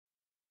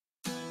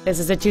This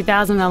is a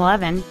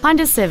 2011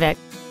 Honda Civic.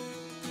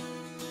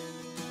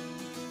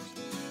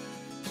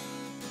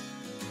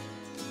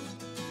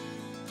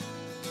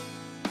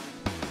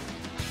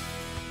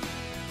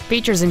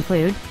 Features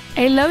include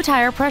a low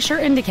tire pressure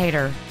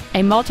indicator,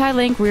 a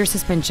multi-link rear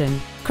suspension,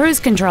 cruise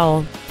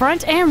control,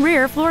 front and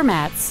rear floor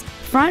mats,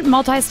 front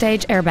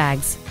multi-stage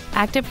airbags,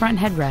 active front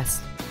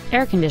headrests,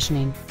 air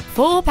conditioning,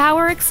 full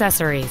power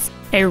accessories,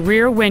 a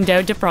rear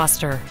window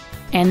defroster,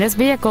 and this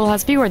vehicle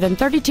has fewer than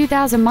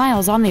 32,000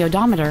 miles on the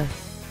odometer.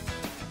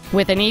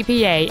 With an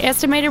EPA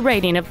estimated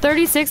rating of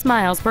 36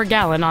 miles per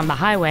gallon on the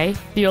highway,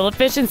 fuel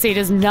efficiency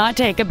does not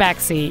take a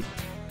backseat.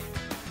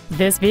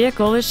 This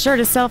vehicle is sure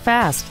to sell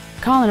fast.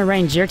 Call and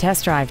arrange your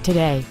test drive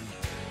today.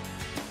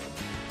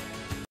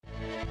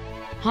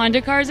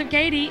 Honda Cars of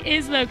Katy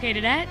is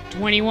located at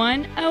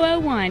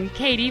 21001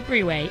 Katy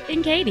Freeway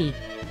in Katy.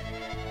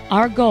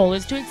 Our goal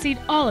is to exceed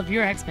all of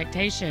your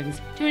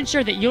expectations to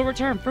ensure that you'll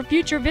return for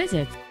future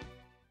visits